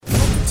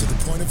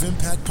Point of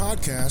Impact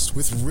podcast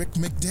with Rick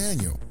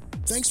McDaniel.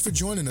 Thanks for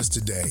joining us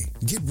today.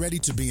 Get ready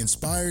to be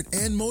inspired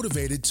and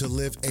motivated to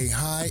live a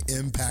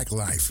high-impact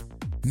life.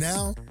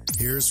 Now,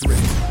 here's Rick.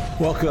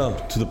 Welcome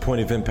to the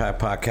Point of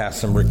Impact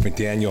podcast. I'm Rick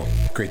McDaniel.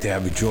 Great to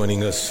have you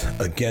joining us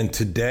again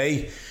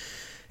today.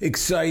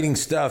 Exciting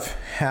stuff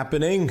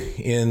happening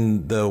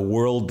in the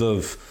world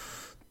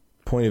of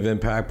Point of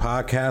Impact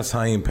podcast,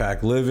 high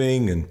impact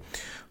living, and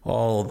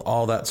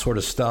all that sort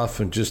of stuff,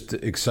 and just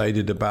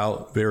excited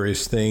about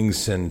various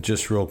things. And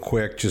just real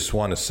quick, just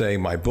want to say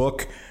my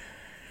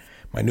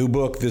new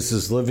book, This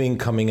is Living,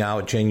 coming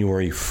out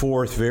January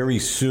 4th. Very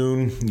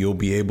soon, you'll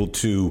be able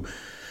to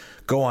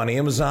go on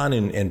Amazon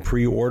and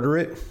pre-order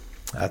it.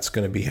 That's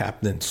going to be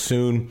happening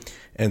soon.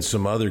 And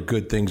some other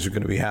good things are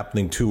going to be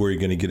happening too, where you're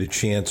going to get a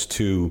chance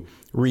to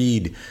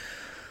read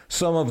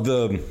some of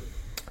the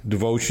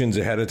devotions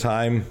ahead of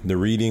time, the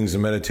readings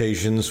and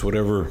meditations,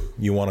 whatever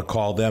you want to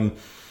call them.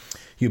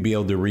 You'll be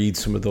able to read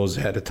some of those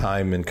ahead of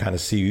time and kind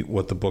of see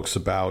what the book's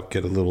about,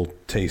 get a little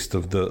taste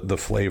of the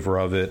flavor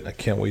of it. I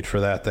can't wait for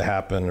that to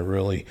happen. I'm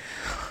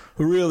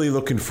really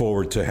looking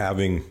forward to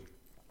having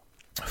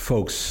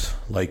folks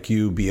like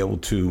you be able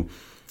to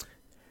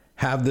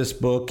have this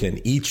book, and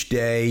each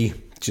day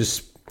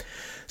just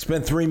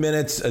spend 3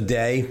 minutes a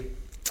day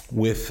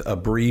with a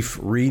brief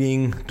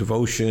reading,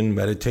 devotion,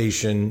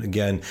 meditation,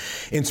 again,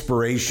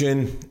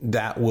 inspiration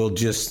that will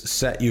just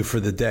set you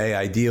for the day.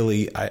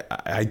 Ideally,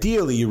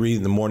 you read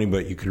in the morning,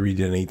 but you could read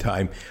it any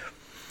time.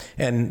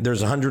 And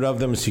there's 100 of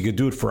them, so you could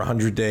do it for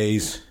 100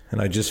 days.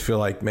 And I just feel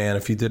like, man,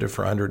 if you did it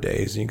for 100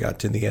 days and you got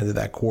to the end of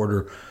that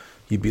quarter,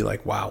 you'd be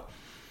like, wow,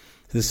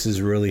 this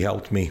has really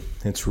helped me.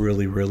 It's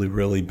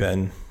really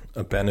been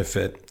a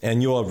benefit.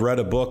 And you'll have read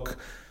a book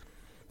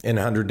in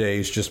 100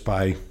 days just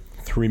by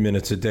 3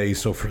 minutes a day.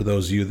 So for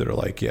those of you that are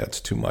like, yeah, it's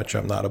too much,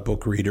 I'm not a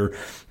book reader,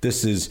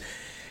 this is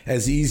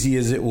as easy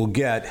as it will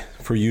get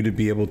for you to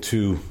be able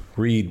to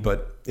read,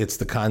 but it's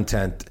the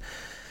content.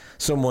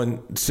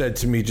 Someone said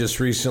to me just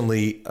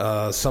recently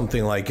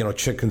something like,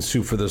 chicken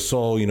soup for the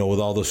soul, with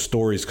all the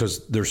stories,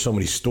 because there's so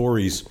many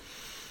stories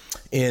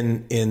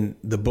in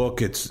the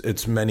book.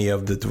 It's many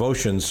of the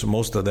devotions.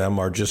 Most of them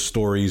are just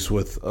stories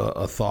with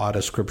a thought,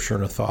 a scripture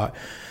and a thought.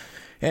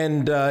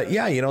 And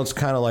it's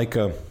kind of like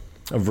a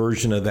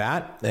version of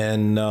that.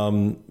 And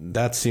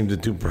that seemed to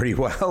do pretty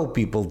well.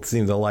 People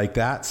seem to like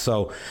that.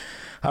 So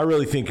I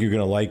really think you're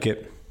going to like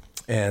it.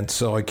 And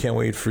so I can't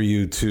wait for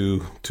you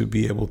to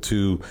be able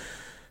to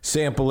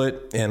sample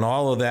it. And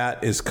all of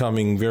that is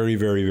coming very,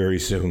 very, very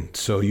soon.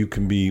 So you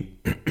can be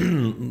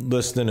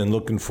listening and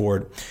looking for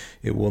it.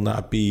 It will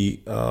not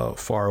be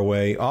far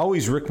away.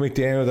 Always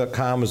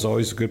rickmcdaniel.com is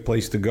always a good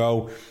place to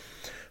go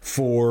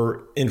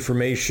for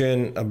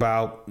information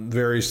about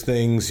various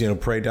things,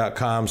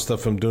 pray.com,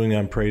 stuff I'm doing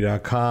on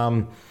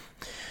pray.com,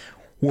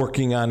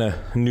 working on a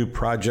new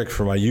project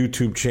for my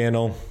YouTube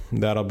channel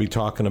that I'll be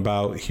talking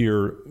about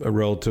here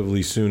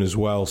relatively soon as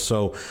well.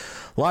 So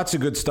lots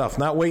of good stuff.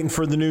 Not waiting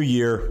for the new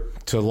year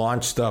to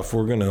launch stuff.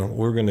 We're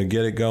gonna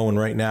get it going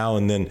right now,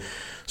 and then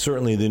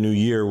certainly the new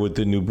year with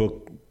the new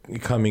book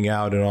coming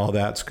out and all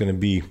that's gonna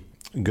be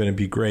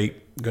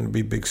great, gonna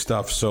be big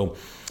stuff. So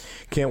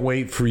can't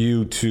wait for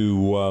you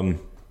to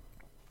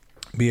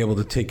be able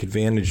to take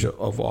advantage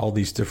of all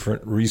these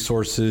different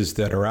resources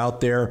that are out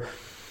there,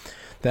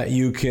 that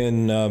you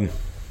can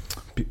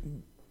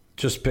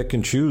just pick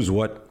and choose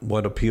what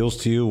appeals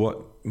to you,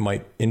 what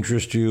might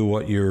interest you,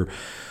 what you're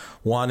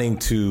wanting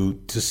to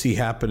see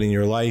happen in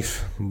your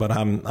life. But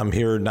I'm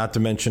here not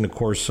to mention, of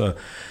course,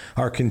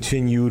 our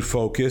continued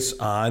focus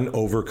on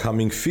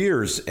overcoming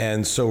fears.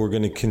 And so we're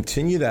going to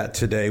continue that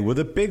today with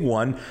a big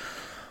one,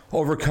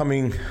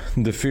 overcoming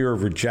the fear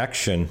of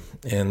rejection.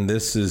 And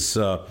this is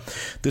a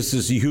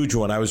huge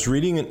one. I was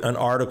reading an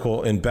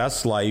article in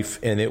Best Life,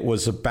 and it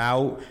was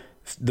about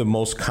the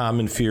most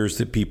common fears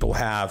that people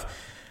have.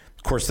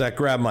 Of course, that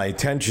grabbed my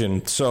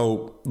attention.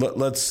 So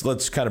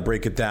let's kind of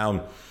break it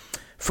down.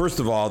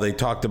 First of all, they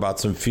talked about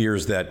some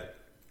fears that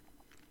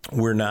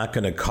we're not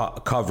going to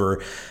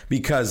cover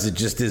because it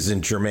just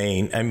isn't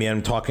germane. I mean,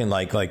 I'm talking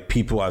like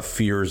people have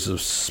fears of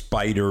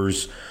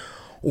spiders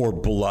or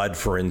blood,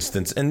 for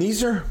instance. And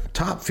these are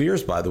top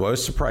fears, by the way. I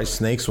was surprised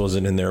snakes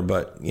wasn't in there,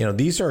 but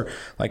these are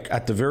like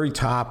at the very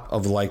top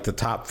of like the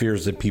top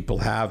fears that people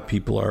have.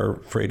 People are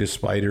afraid of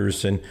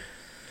spiders and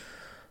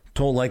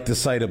don't like the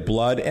sight of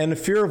blood, and a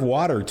fear of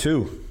water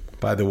too,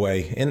 by the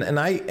way. And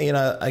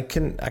I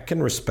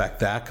can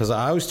respect that, because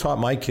I always taught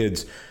my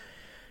kids,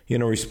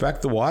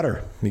 respect the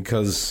water,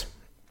 because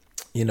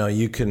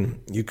you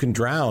can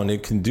drown.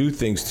 It can do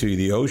things to you.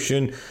 The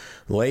ocean,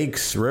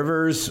 lakes,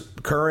 rivers,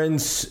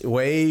 currents,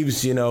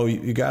 waves,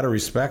 you got to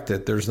respect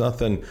it. There's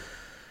nothing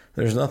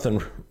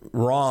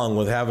wrong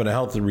with having a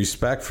healthy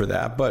respect for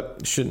that,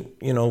 but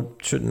shouldn't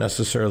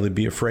necessarily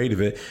be afraid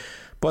of it.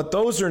 But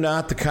those are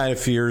not the kind of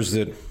fears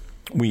that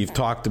we've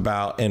talked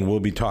about and we'll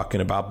be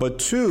talking about. But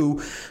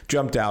two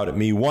jumped out at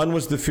me. One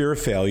was the fear of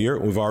failure.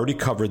 We've already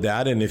covered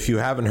that. And if you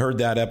haven't heard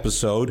that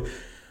episode,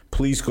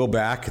 please go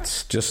back.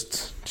 It's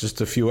just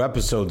a few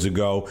episodes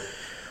ago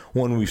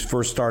when we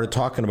first started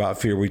talking about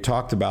fear. We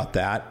talked about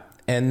that.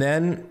 And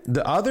then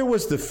the other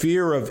was the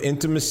fear of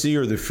intimacy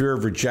or the fear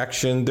of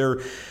rejection.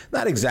 They're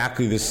not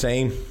exactly the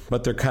same,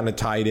 but they're kind of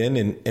tied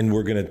in, and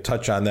we're going to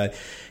touch on that.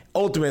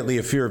 Ultimately,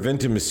 a fear of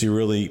intimacy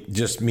really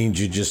just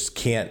means you just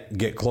can't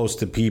get close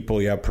to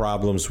people. You have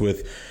problems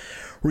with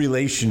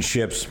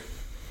relationships,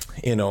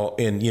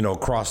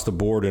 across the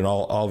board in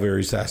all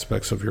various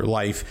aspects of your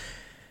life.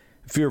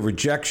 Fear of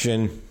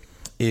rejection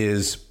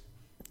is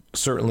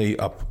certainly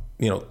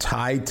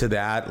tied to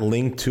that,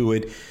 linked to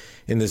it,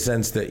 in the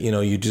sense that,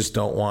 you just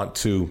don't want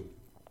to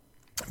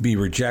be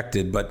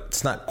rejected, but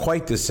it's not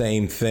quite the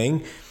same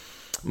thing.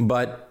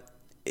 But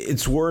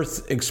it's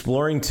worth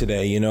exploring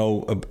today,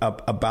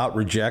 about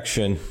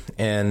rejection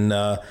and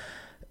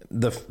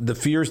the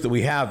fears that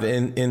we have.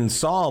 In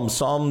Psalm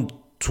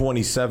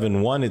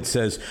 27:1, it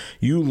says,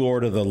 "You,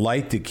 Lord, are the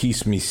light that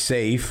keeps me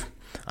safe.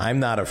 I'm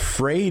not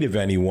afraid of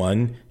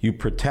anyone. You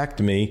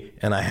protect me,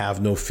 and I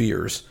have no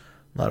fears."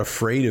 I'm not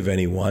afraid of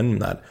anyone. I'm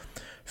not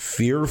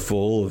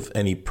fearful of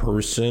any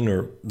person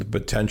or the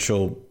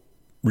potential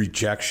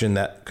rejection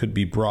that could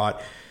be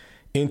brought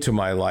into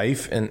my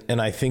life.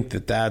 And I think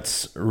that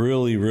that's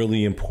really,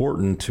 really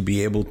important to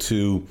be able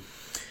to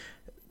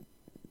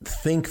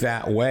think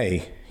that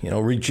way.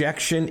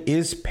 Rejection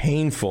is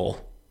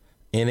painful,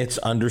 and it's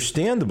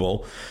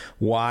understandable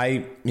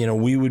why,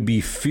 we would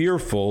be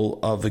fearful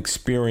of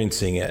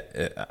experiencing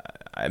it.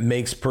 It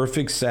makes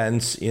perfect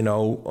sense,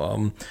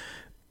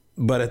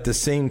 but at the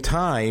same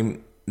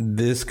time,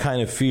 this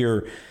kind of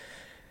fear,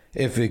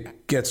 if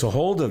it gets a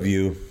hold of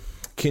you,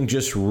 can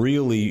just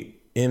really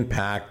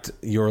impact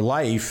your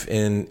life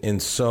in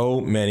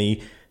so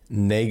many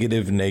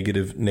negative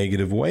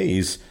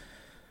ways.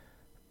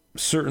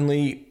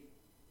 Certainly,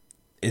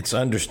 it's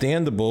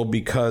understandable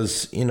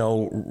because,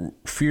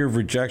 fear of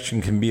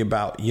rejection can be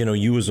about,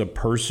 you as a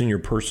person, your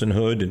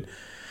personhood, and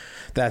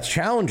that's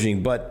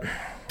challenging. But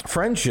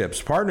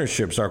friendships,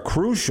 partnerships are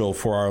crucial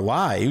for our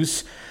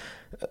lives.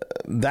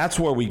 That's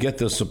where we get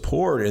the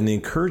support and the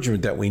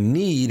encouragement that we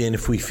need. And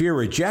if we fear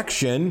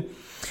rejection,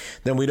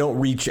 then we don't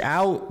reach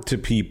out to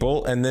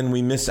people, and then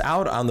we miss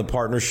out on the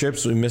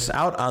partnerships. We miss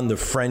out on the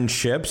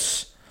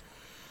friendships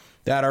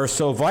that are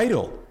so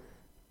vital.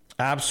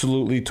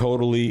 Absolutely,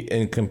 totally,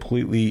 and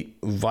completely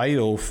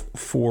vital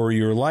for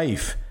your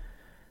life.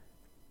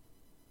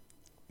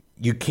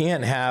 You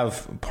can't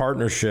have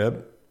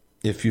partnership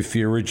if you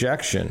fear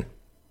rejection.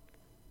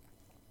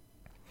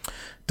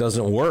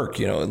 Doesn't work.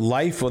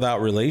 Life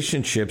without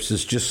relationships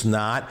is just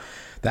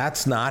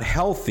that's not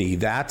healthy.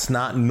 That's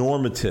not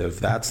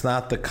normative. That's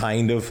not the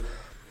kind of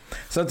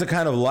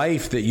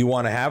life that you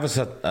want to have.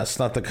 That's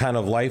not the kind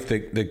of life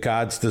that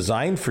God's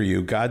designed for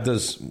you. God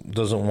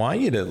doesn't want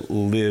you to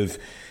live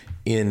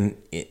in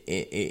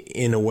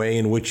a way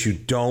in which you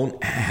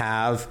don't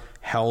have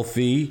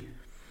healthy,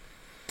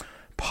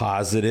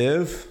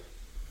 positive,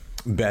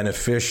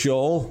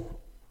 beneficial,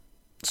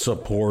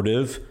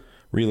 supportive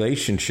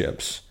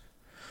relationships.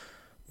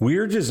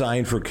 We're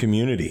designed for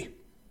community.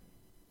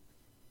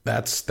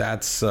 That's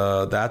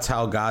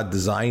how God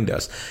designed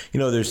us.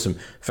 There's some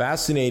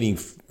fascinating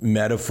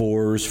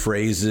metaphors,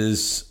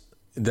 phrases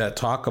that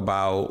talk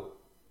about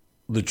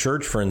the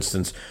church, for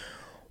instance.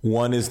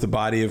 One is the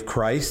body of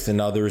Christ, and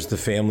other is the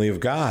family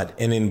of God.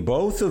 And in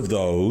both of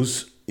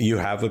those, you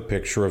have a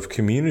picture of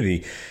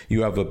community.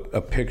 You have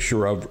a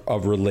picture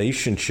of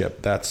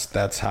relationship.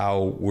 That's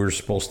how we're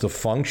supposed to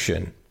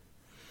function.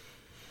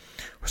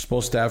 We're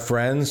supposed to have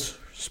friends.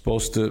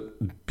 Supposed to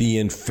be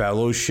in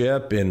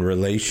fellowship, in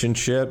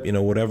relationship,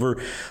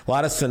 whatever. A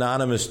lot of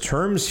synonymous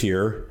terms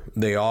here.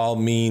 They all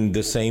mean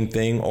the same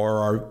thing, or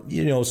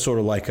are, sort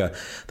of like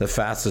the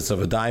facets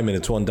of a diamond.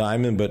 It's one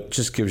diamond, but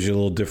just gives you a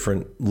little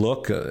different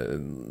look, a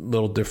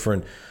little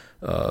different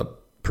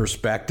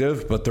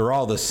perspective. But they're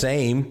all the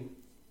same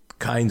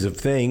kinds of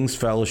things: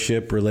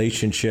 fellowship,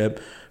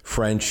 relationship,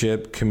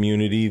 friendship,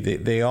 community.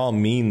 They all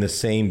mean the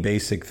same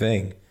basic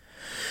thing.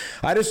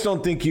 I just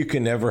don't think you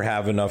can ever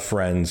have enough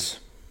friends.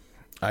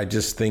 I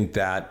just think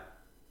that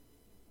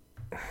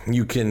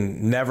you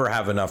can never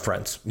have enough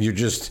friends.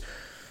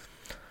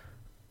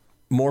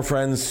 More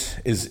friends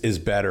is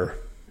better.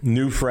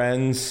 New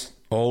friends,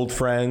 old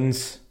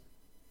friends.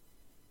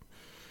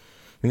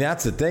 And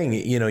that's the thing,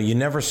 you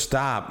never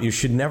stop. You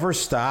should never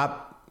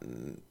stop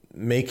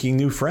making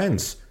new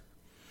friends.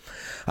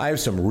 I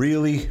have some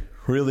really,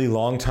 really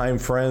longtime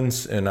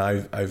friends, and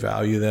I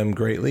value them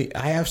greatly.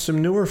 I have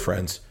some newer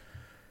friends,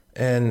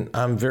 and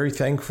I'm very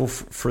thankful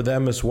for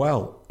them as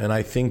well. And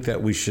I think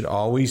that we should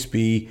always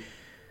be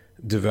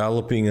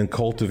developing and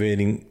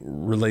cultivating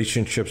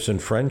relationships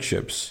and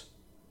friendships.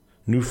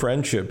 New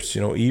friendships,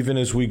 even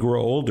as we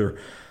grow older,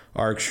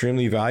 are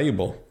extremely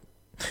valuable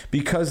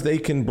because they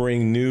can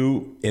bring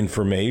new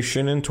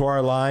information into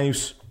our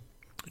lives,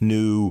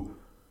 new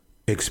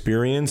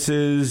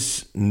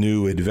experiences,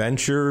 new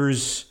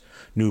adventures,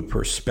 new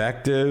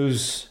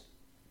perspectives.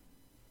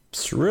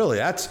 It's really,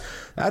 that's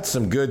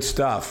some good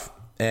stuff.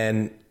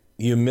 And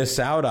you miss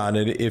out on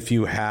it if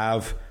you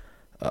have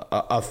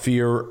a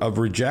fear of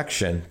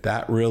rejection.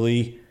 That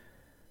really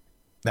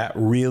that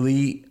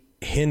really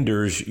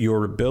hinders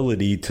your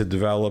ability to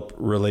develop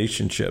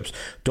relationships.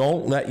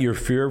 Don't let your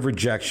fear of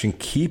rejection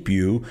keep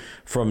you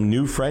from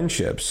new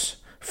friendships,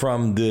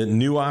 from the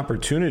new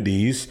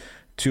opportunities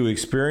to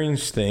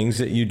experience things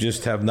that you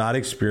just have not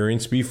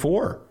experienced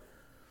before.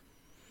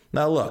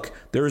 Now, look,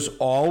 there's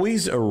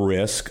always a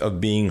risk of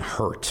being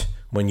hurt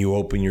when you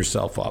open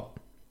yourself up.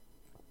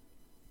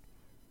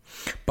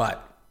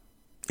 But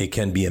it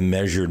can be a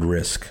measured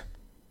risk.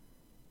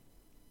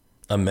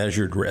 A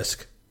measured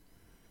risk.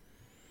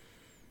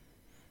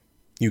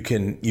 You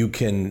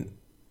can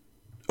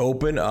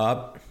open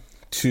up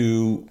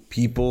to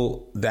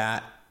people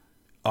that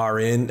are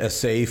in a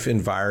safe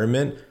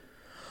environment,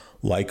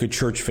 like a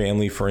church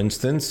family, for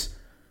instance,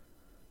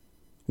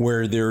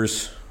 where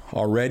there's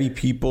already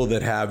people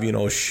that have,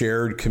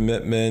 shared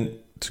commitment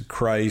to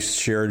Christ,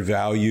 shared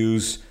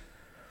values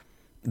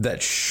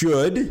that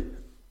should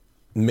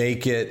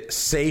make it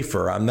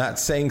safer. I'm not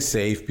saying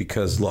safe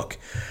because, look,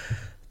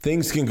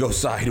 things can go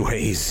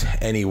sideways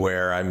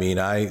anywhere. I mean,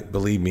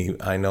 believe me,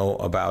 I know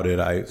about it.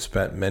 I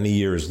spent many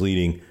years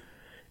leading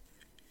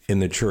in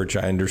the church.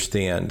 I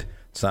understand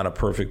it's not a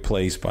perfect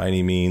place by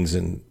any means,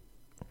 and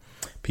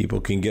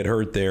people can get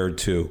hurt there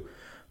too.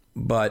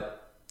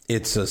 But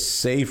it's a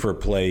safer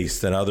place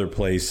than other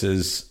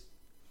places.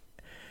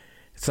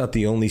 It's not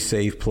the only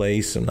safe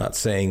place. I'm not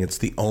saying it's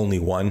the only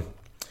one.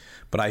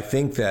 But I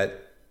think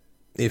that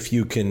if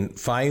you can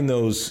find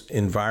those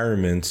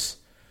environments,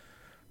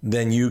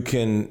 then you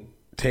can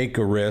take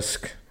a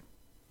risk,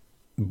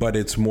 but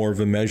it's more of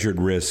a measured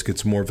risk.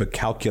 It's more of a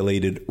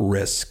calculated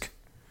risk.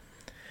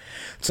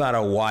 It's not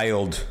a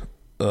wild,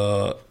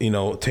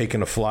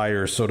 taking a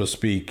flyer, so to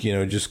speak,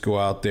 just go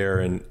out there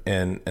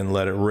and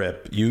let it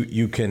rip.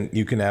 You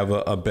can have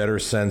a better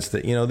sense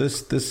that,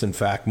 this in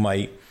fact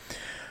might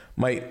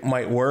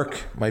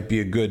work, might be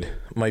a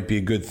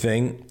good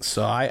thing.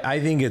 So I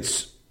think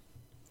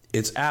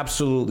it's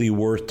absolutely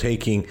worth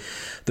taking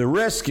the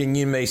risk. And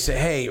you may say,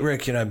 hey,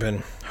 Rick, I've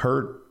been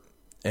hurt.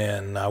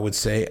 And I would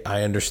say,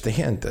 I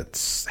understand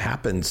that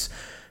happens.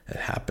 It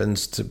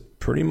happens to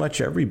pretty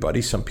much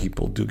everybody. Some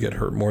people do get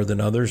hurt more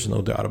than others,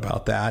 no doubt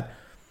about that.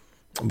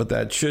 But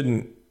that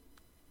shouldn't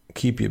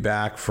keep you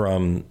back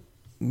from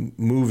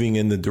moving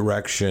in the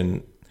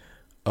direction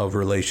of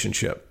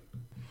relationship.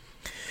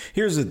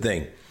 Here's the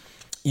thing.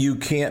 You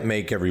can't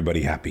make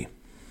everybody happy.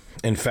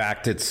 In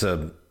fact, it's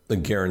a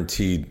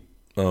guaranteed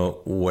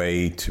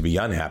way to be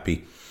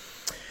unhappy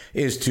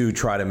is to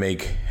try to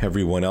make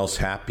everyone else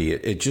happy.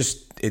 It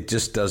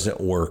just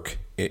doesn't work.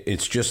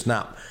 It's just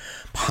not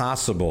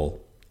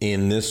possible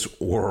in this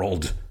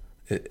world.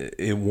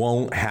 It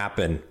won't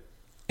happen.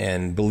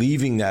 And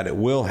believing that it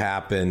will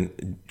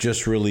happen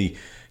just really,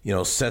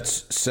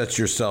 sets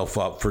yourself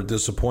up for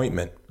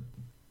disappointment.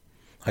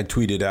 I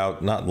tweeted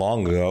out not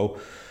long ago,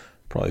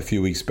 probably a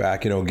few weeks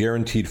back,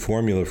 guaranteed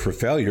formula for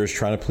failure is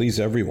trying to please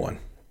everyone.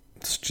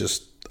 It's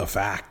just a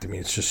fact. I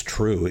mean, it's just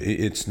true.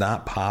 It's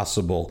not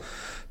possible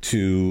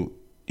to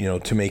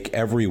make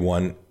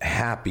everyone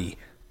happy.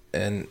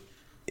 And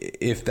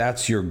if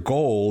that's your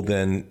goal,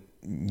 then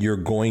you're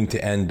going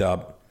to end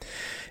up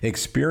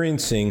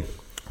experiencing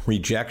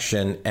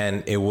rejection,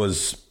 and it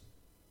was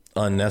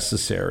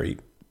unnecessary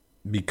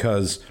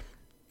because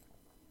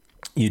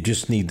you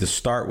just need to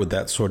start with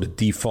that sort of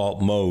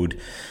default mode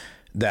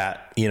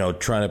that,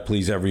 trying to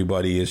please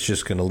everybody is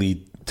just going to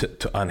lead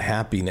to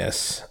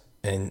unhappiness.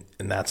 And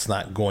that's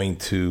not going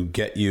to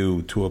get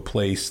you to a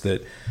place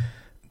that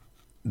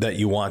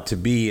you want to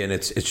be. And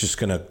it's just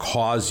going to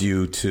cause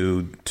you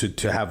to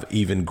have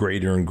even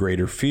greater and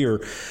greater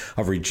fear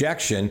of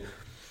rejection,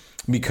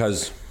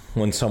 because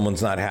when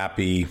someone's not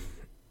happy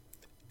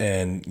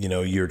and,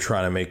 you're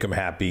trying to make them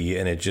happy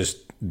and it just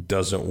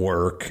doesn't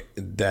work,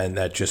 then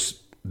that just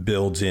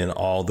builds in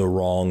all the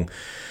wrong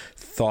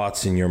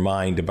thoughts in your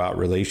mind about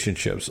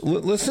relationships.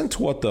 Listen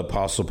to what the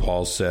Apostle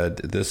Paul said.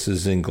 This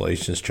is in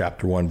Galatians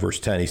chapter 1, verse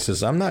 10. He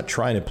says, I'm not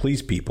trying to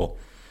please people.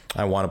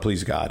 I want to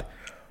please God.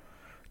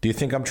 Do you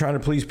think I'm trying to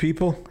please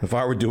people? If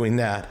I were doing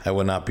that, I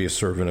would not be a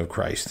servant of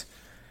Christ.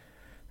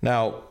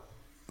 Now,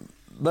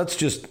 let's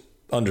just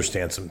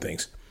understand some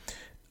things.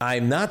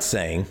 I'm not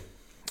saying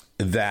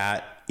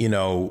that,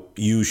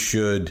 you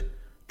should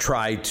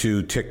try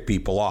to tick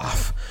people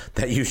off,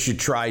 that you should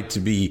try to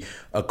be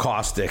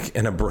caustic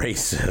and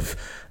abrasive.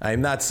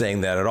 I'm not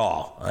saying that at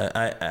all.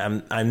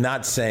 I'm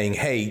not saying,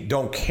 hey,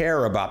 don't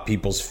care about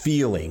people's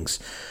feelings.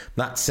 I'm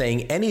not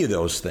saying any of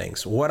those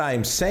things. What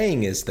I'm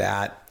saying is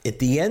that at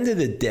the end of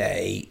the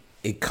day,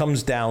 it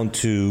comes down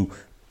to,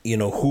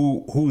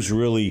 who's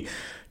really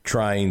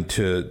trying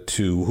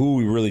who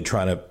we really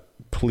trying to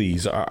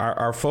please.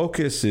 Our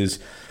focus is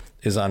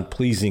on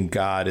pleasing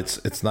God.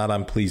 It's not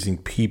on pleasing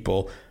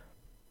people.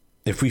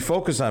 If we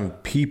focus on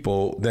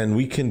people, then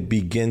we can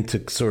begin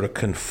to sort of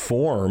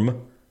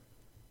conform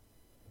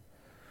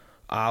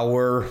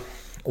our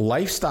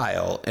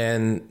lifestyle.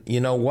 And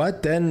you know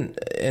what?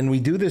 And we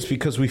do this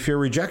because we fear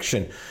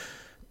rejection.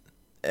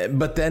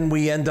 But then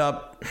we end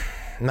up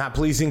not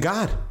pleasing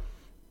God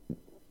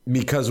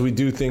because we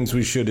do things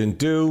we shouldn't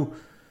do.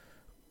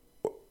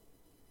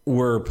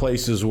 we're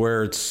places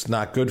where it's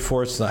not good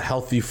for us, not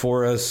healthy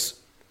for us.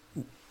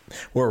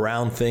 We're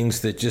around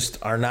things that just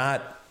are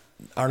not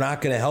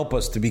going to help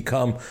us to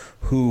become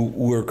who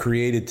we're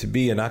created to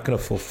be, and not going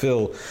to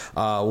fulfill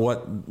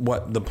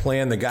what the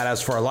plan that God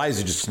has for our lives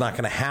is just not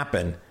going to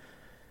happen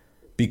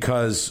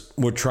because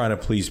we're trying to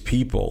please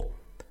people.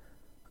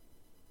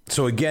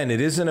 So again,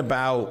 it isn't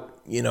about,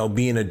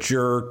 being a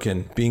jerk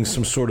and being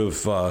some sort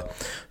of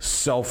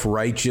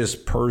self-righteous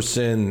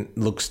person,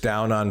 looks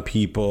down on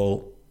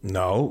people.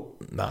 No,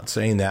 not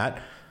saying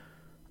that.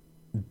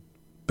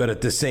 But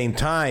at the same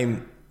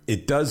time,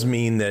 it does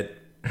mean that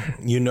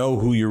you know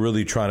who you're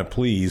really trying to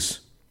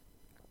please.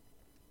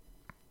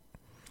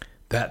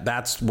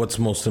 That's what's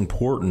most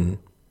important.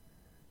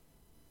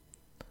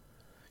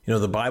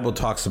 The Bible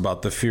talks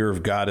about the fear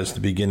of God as the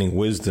beginning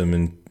wisdom,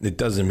 and it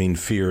doesn't mean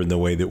fear in the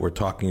way that we're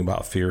talking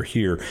about fear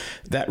here.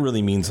 That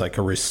really means like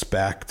a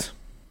respect,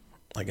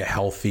 like a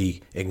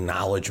healthy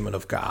acknowledgement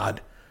of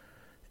God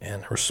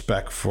and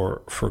respect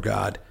for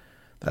God.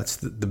 That's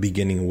the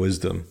beginning of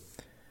wisdom.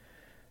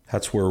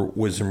 That's where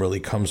wisdom really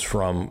comes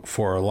from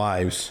for our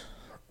lives.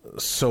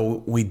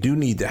 So we do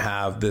need to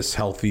have this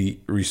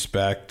healthy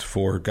respect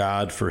for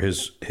God, for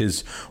his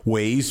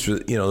ways, for,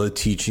 the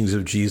teachings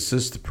of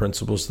Jesus, the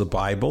principles of the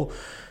Bible.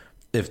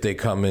 If they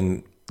come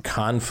in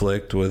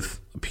conflict with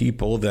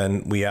people,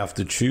 then we have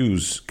to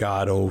choose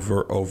God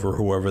over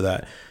whoever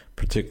that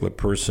particular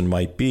person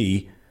might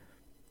be.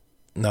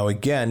 Now,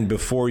 again,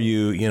 before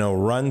you,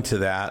 run to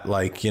that,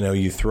 like,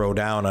 you throw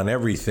down on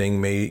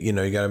everything,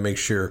 you got to make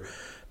sure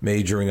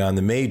majoring on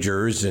the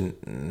majors and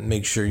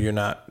make sure you're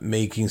not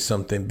making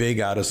something big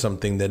out of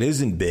something that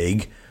isn't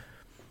big.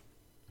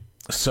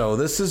 So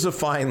this is a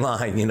fine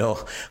line. I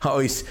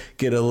always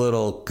get a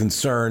little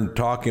concerned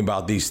talking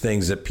about these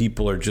things that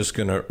people are just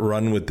going to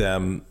run with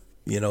them,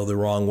 the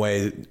wrong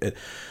way.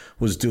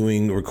 Was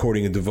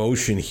recording a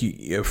devotion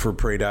for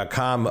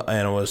Pray.com, and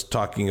I was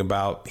talking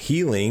about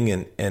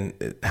healing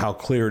and how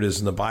clear it is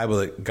in the Bible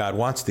that God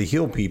wants to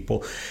heal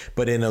people.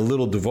 But in a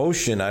little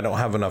devotion, I don't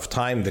have enough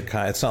time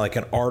it's not like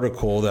an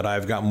article that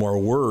I've got more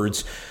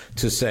words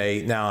to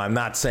say. Now, I'm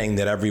not saying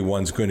that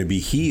everyone's going to be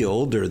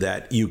healed or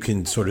that you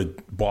can sort of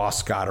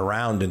boss God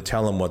around and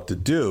tell him what to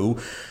do.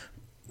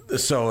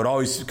 So it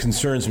always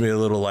concerns me a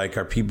little, like,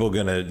 are people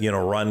going to,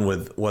 run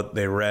with what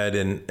they read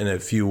in a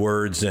few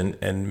words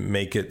and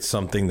make it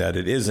something that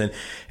it isn't?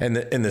 And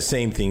the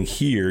same thing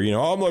here,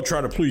 I'm not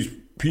trying to please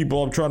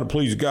people. I'm trying to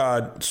please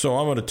God. So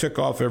I'm going to tick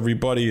off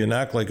everybody and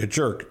act like a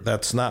jerk.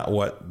 That's not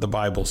what the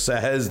Bible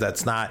says.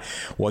 That's not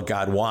what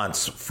God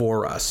wants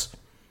for us.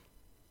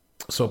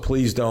 So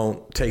please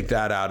don't take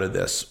that out of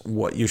this.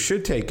 What you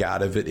should take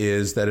out of it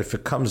is that if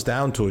it comes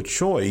down to a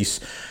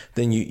choice,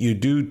 then you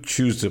do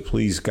choose to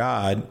please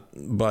God.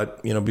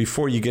 But,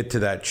 before you get to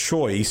that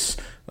choice,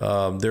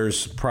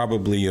 there's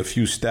probably a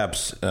few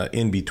steps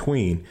in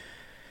between.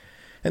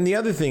 And the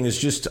other thing is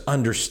just to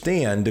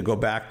understand, to go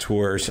back to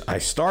where I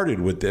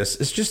started with this,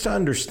 is just to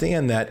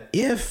understand that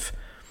if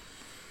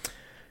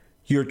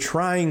you're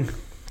trying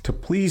to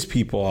please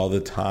people all the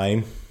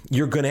time,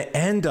 you're going to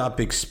end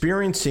up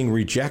experiencing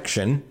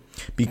rejection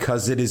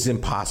because it is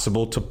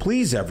impossible to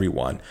please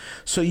everyone.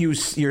 So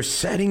you're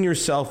setting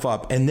yourself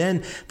up, and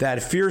then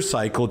that fear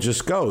cycle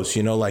just goes,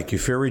 like you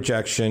fear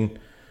rejection,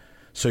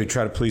 so you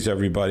try to please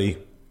everybody,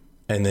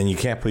 and then you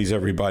can't please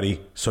everybody,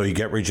 so you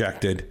get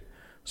rejected.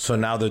 So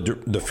now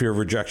the fear of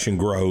rejection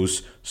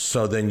grows,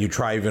 so then you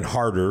try even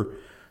harder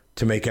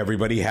to make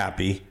everybody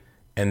happy,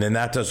 and then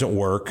that doesn't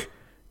work.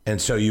 And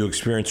so you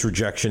experience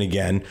rejection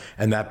again,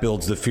 and that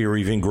builds the fear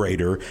even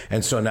greater.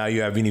 And so now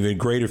you have an even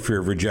greater fear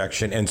of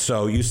rejection. And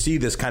so you see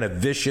this kind of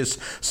vicious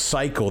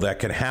cycle that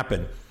can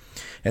happen.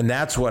 And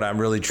that's what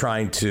I'm really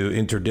trying to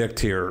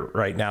interdict here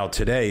right now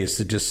today, is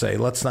to just say,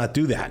 let's not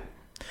do that.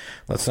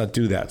 Let's not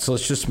do that. So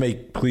let's just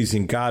make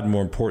pleasing God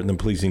more important than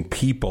pleasing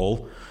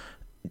people,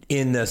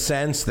 in the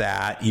sense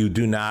that you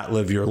do not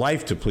live your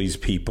life to please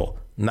people.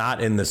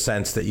 Not in the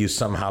sense that you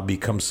somehow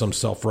become some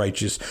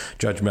self-righteous,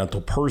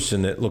 judgmental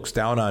person that looks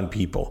down on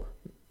people,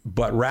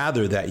 but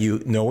rather that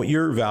you know what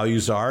your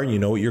values are, and you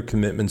know what your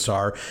commitments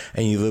are,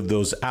 and you live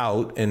those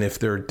out. And if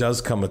there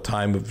does come a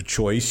time of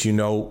choice, you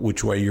know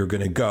which way you're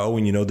going to go,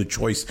 and you know the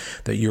choice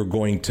that you're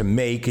going to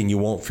make, and you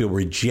won't feel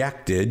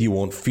rejected. You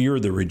won't fear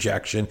the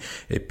rejection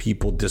if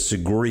people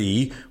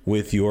disagree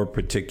with your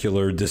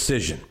particular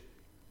decision.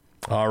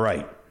 All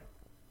right.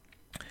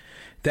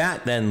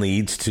 That then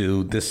leads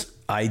to this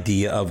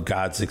idea of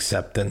God's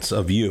acceptance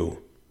of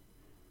you.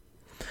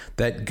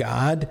 That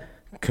God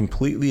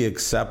completely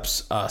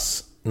accepts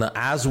us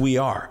as we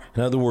are.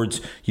 In other words,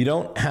 you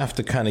don't have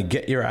to kind of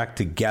get your act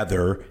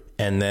together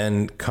and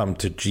then come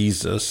to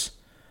Jesus.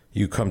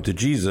 You come to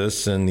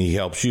Jesus and he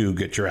helps you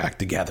get your act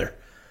together.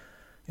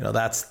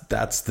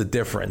 That's the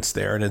difference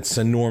there, and it's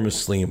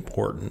enormously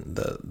important.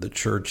 The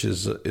church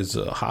is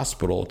a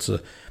hospital. It's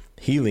a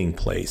healing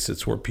place.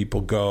 It's where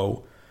people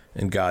go,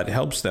 and God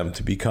helps them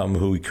to become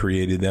who he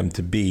created them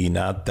to be,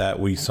 not that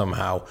we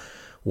somehow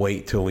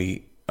wait till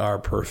we are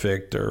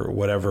perfect or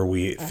whatever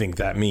we think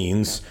that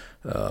means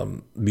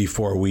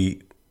before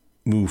we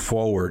move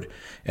forward.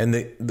 And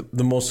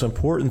the most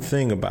important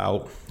thing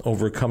about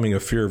overcoming a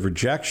fear of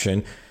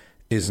rejection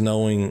is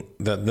knowing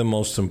that the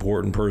most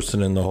important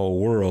person in the whole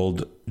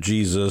world,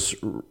 Jesus,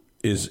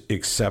 is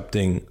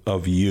accepting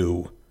of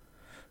you.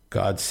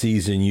 God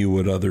sees in you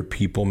what other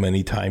people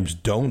many times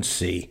don't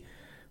see,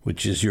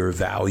 which is your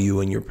value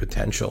and your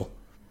potential.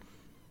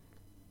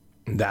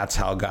 That's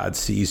how God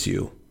sees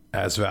you,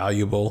 as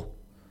valuable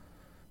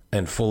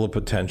and full of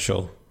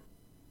potential.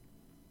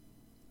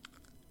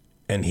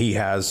 And he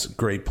has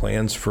great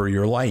plans for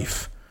your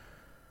life.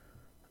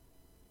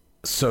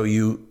 So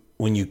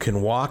when you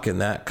can walk in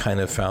that kind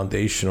of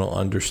foundational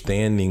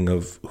understanding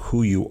of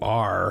who you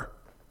are,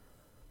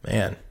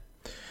 man,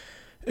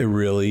 it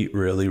really,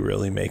 really,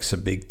 really makes a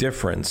big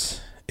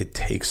difference. It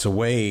takes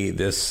away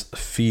this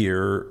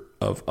fear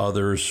of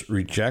others'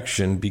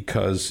 rejection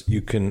because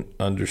you can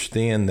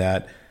understand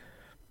that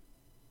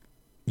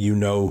you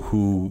know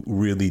who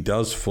really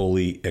does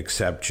fully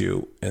accept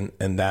you, and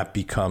that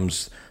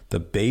becomes the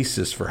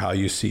basis for how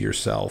you see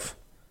yourself.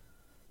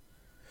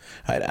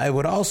 I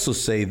would also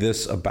say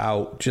this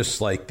about just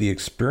like the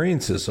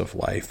experiences of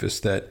life is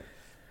that,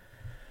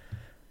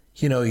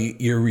 you know,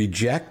 you're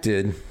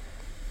rejected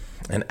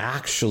and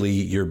actually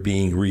you're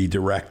being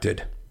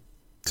redirected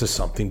to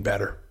something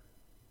better.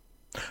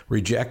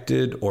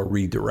 Rejected or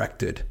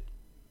redirected.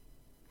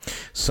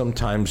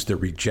 Sometimes the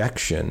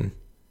rejection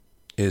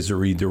is a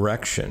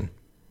redirection,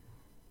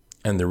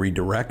 and the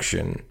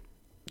redirection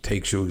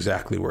takes you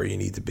exactly where you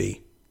need to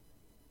be.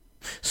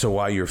 So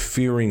while you're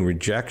fearing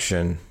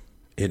rejection,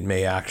 it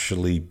may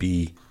actually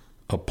be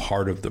a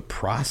part of the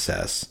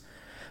process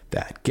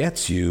that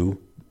gets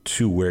you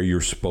to where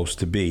you're supposed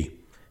to be.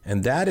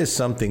 And that is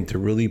something to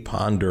really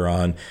ponder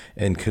on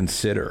and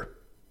consider.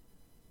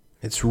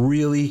 It's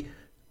really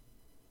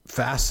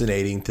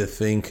fascinating to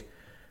think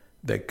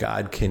that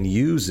God can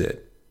use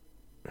it.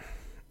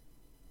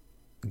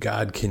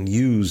 God can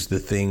use the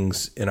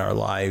things in our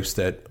lives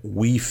that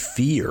we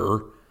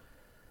fear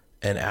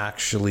and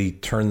actually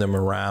turn them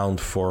around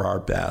for our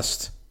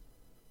best.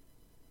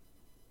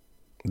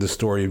 The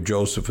story of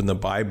Joseph in the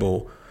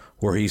Bible,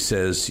 where he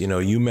says, you know,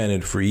 you meant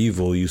it for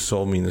evil, you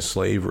sold me into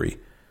slavery.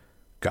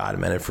 God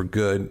meant it for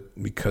good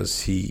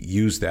because he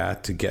used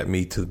that to get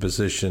me to the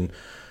position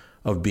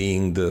of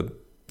being the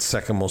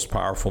second most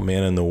powerful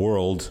man in the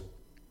world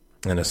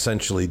and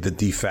essentially the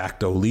de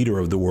facto leader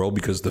of the world,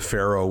 because the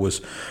Pharaoh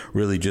was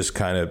really just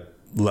kind of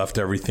left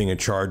everything in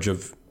charge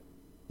of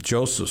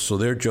Joseph. So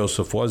there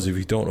Joseph was, if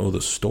you don't know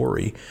the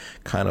story,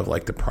 kind of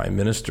like the prime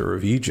minister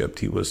of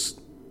Egypt.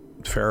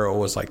 Pharaoh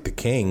was like the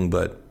king,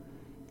 but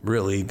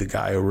really the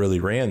guy who really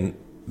ran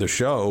the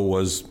show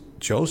was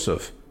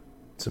Joseph.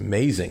 It's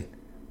amazing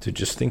to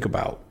just think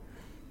about.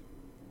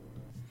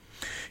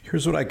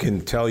 Here's what I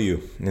can tell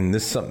you, and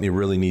this is something you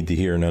really need to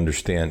hear and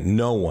understand.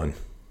 No one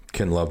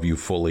can love you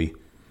fully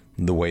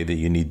the way that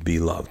you need to be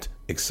loved,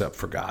 except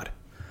for God.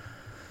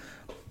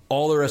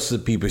 All the rest of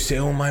the people say,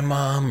 oh, my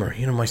mom or,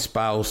 my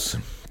spouse,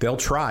 they'll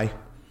try,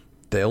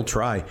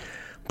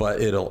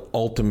 but it'll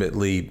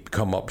ultimately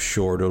come up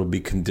short. It'll be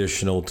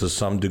conditional to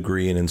some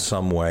degree and in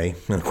some way.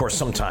 And of course,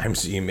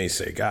 sometimes you may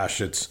say, gosh,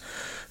 it's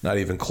not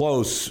even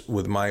close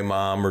with my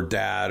mom or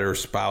dad or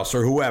spouse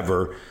or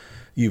whoever.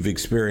 You've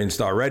experienced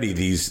already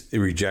these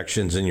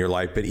rejections in your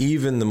life, but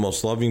even the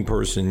most loving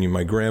person,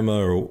 my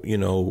grandma or,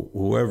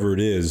 whoever it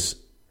is,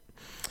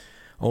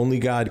 only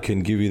God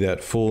can give you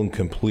that full and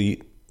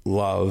complete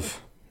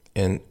love.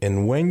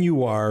 And when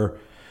you are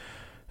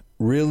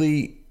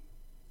really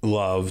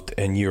loved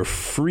and you're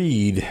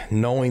freed,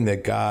 knowing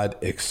that God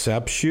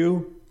accepts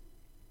you,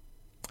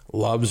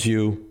 loves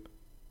you,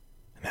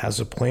 and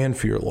has a plan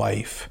for your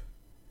life,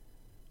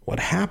 what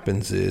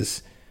happens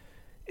is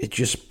it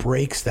just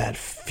breaks that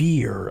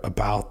fear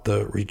about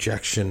the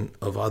rejection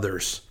of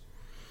others.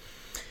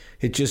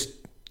 It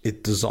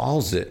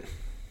dissolves it.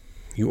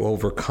 You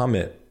overcome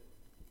it.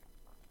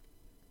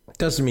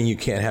 Doesn't mean you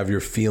can't have your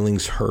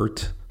feelings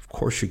hurt. Of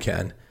course you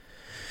can.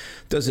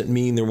 Doesn't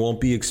mean there won't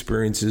be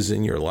experiences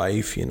in your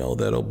life,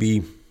 that'll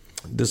be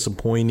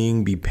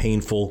disappointing, be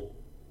painful.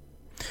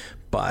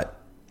 But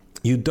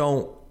you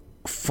don't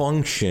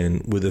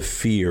function with a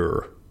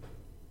fear.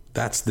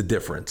 That's the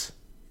difference.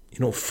 You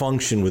don't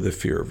function with a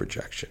fear of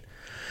rejection.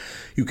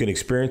 You can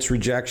experience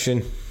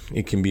rejection.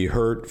 It can be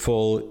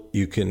hurtful.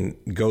 You can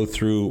go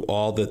through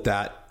all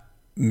that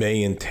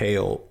may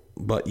entail,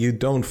 but you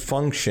don't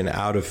function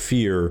out of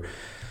fear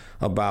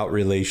about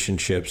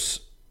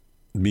relationships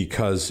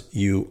because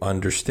you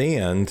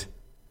understand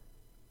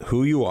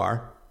who you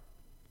are,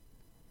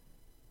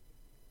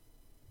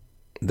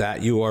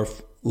 that you are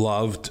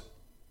loved,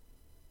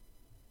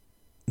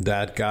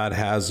 that God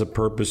has a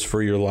purpose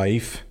for your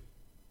life.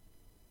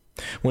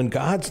 When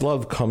God's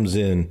love comes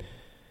in,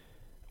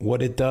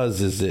 what it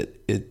does is it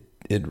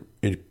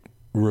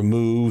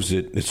removes,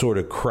 it sort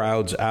of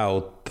crowds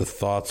out the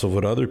thoughts of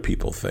what other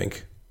people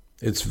think.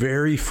 It's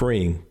very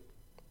freeing.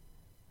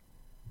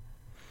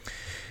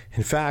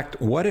 In fact,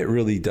 what it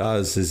really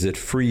does is it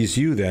frees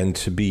you then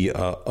to be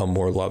a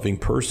more loving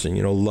person.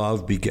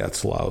 Love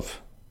begets love.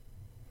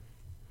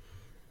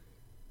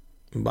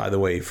 By the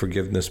way,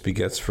 forgiveness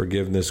begets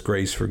forgiveness,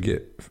 grace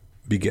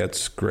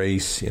begets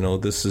grace.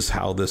 This is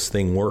how this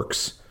thing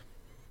works.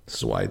 This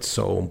is why it's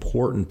so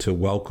important to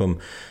welcome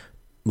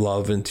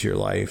love into your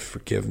life,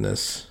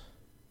 forgiveness,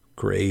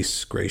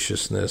 grace,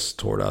 graciousness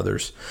toward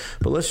others.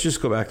 But let's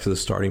just go back to the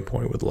starting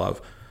point with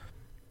love.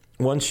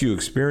 Once you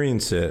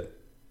experience it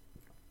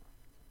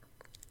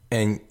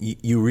and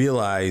you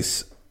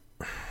realize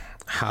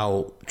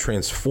how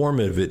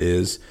transformative it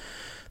is,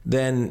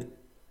 then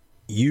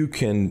you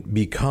can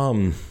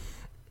become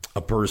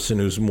a person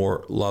who's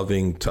more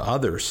loving to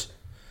others.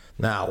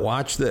 Now,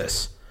 watch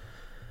this.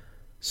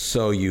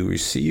 So you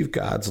receive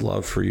God's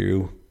love for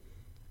you.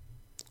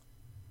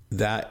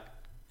 That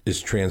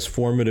is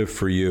transformative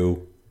for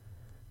you.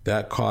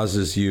 That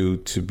causes you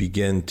to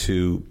begin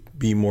to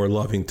be more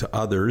loving to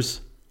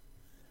others.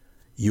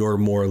 Your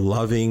more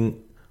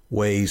loving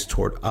ways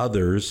toward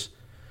others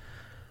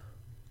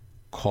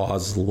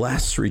cause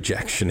less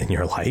rejection in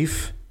your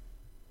life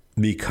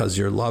because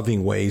your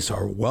loving ways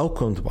are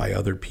welcomed by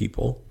other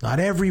people. Not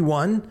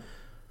everyone,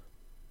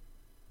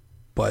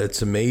 but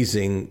it's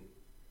amazing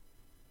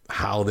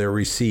how they're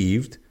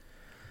received.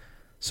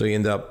 So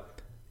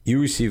you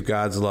receive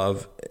God's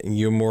love, and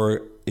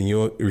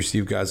you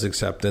receive God's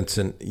acceptance,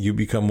 and you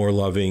become more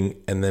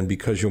loving. And then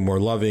because you're more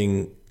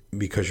loving,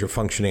 because you're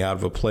functioning out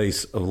of a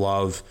place of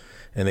love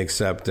and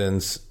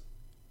acceptance,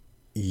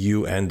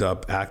 you end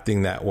up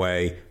acting that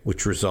way,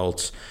 which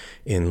results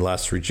in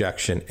less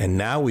rejection. And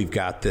now we've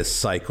got this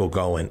cycle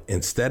going.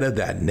 Instead of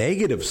that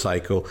negative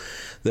cycle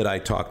that I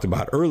talked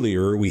about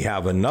earlier, we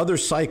have another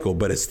cycle,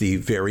 but it's the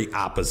very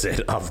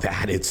opposite of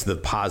that. It's the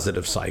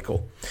positive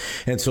cycle.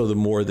 And so the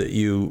more that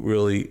you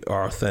really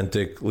are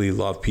authentically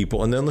love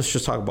people, and then let's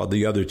just talk about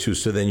the other two.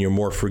 So then you're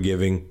more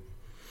forgiving.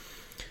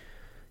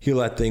 You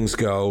let things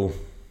go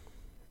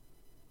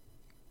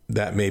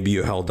that maybe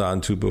you held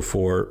on to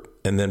before.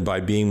 And then by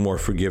being more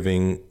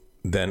forgiving,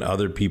 then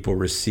other people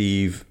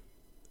receive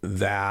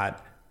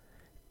that,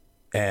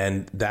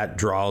 and that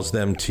draws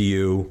them to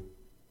you.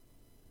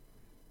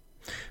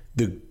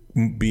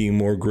 Being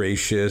more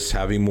gracious,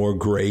 having more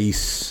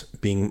grace,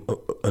 being,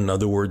 in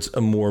other words,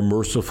 a more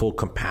merciful,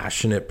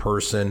 compassionate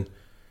person.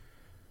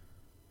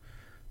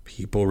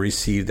 People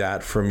receive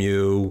that from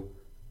you.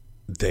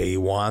 They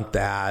want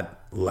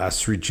that,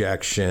 less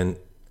rejection.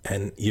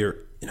 And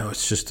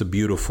it's just a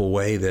beautiful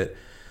way that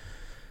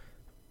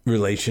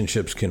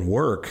relationships can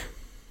work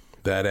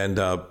that end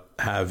up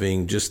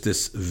having just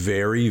this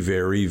very,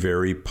 very,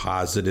 very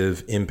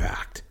positive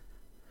impact.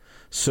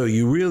 So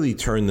you really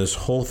turn this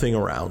whole thing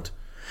around.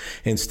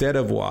 Instead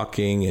of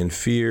walking in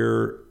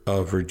fear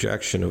of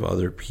rejection of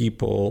other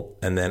people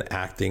and then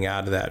acting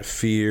out of that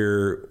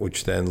fear,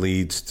 which then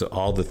leads to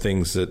all the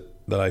things that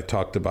I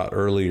talked about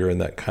earlier in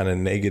that kind of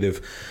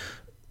negative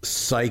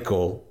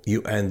cycle,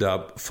 you end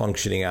up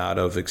functioning out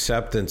of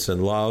acceptance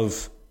and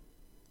love,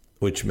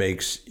 which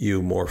makes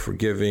you more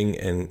forgiving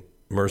and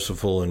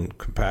merciful and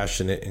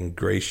compassionate and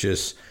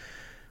gracious,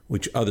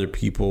 which other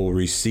people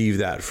receive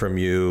that from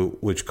you,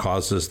 which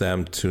causes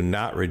them to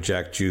not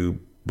reject you,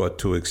 but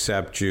to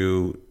accept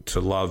you, to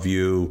love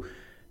you,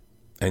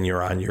 and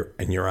you're on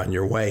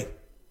your way.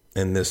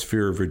 And this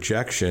fear of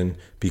rejection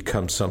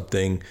becomes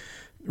something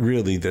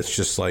really that's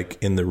just like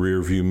in the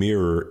rearview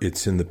mirror.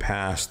 It's in the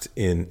past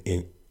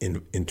in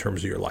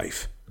terms of your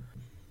life.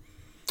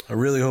 I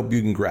really hope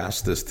you can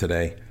grasp this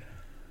today.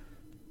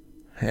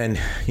 And,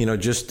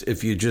 just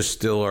if you just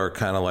still are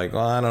kind of like,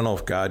 I don't know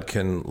if God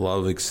can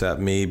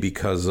accept me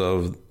because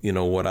of,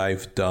 what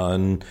I've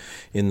done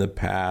in the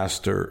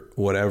past or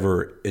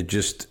whatever. I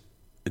just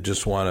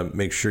want to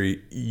make sure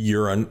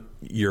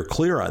you're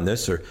clear on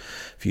this. Or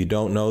if you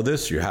don't know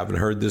this, or you haven't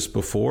heard this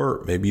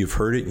before, maybe you've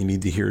heard it, you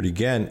need to hear it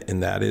again.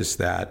 And that is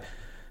that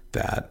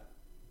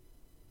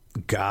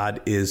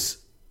God is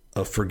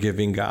a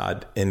forgiving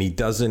God, and he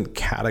doesn't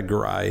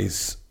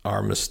categorize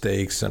our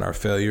mistakes and our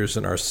failures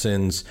and our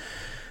sins.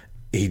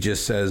 He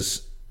just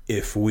says,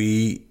 if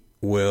we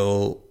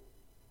will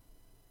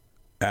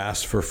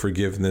ask for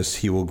forgiveness,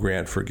 he will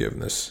grant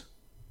forgiveness.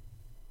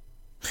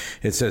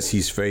 It says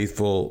he's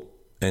faithful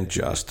and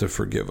just to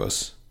forgive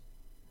us.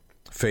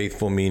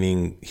 Faithful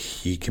meaning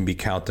he can be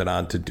counted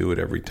on to do it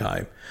every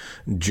time.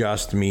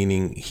 Just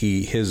meaning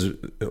his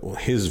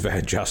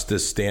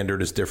justice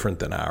standard is different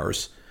than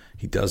ours.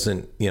 He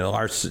doesn't,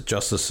 our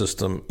justice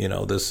system,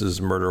 this is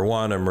murder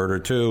 1 and murder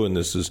 2, and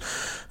this is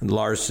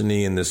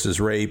larceny, and this is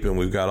rape, and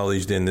we've got all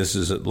these, and this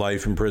is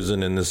life in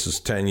prison, and this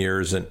is 10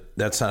 years, and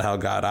that's not how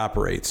God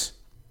operates.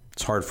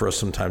 It's hard for us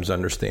sometimes to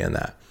understand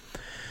that.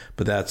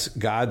 But that's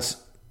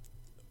God's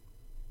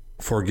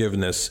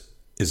forgiveness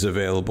is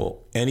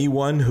available.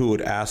 Anyone who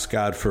would ask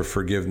God for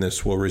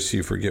forgiveness will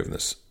receive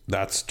forgiveness.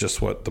 That's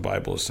just what the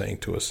Bible is saying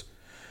to us.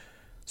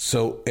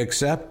 So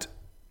accept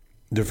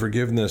the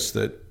forgiveness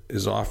that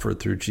is offered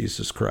through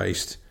Jesus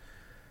Christ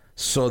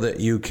so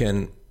that you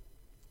can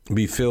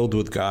be filled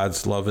with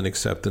God's love and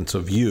acceptance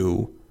of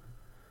you,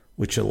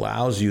 which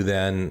allows you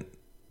then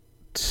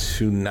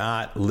to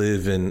not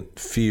live in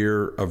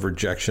fear of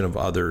rejection of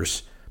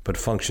others, but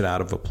function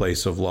out of a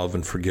place of love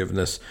and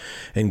forgiveness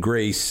and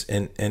grace.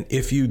 And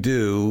if you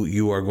do,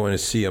 you are going to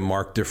see a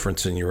marked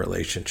difference in your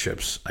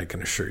relationships. I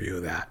can assure you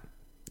of that.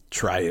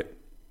 Try it.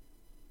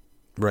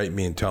 Write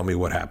me and tell me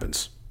what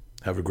happens.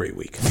 Have a great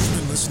week. You've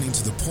been listening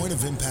to the Point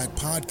of Impact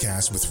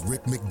podcast with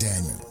Rick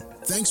McDaniel.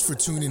 Thanks for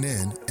tuning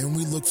in, and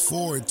we look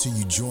forward to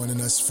you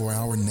joining us for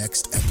our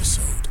next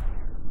episode.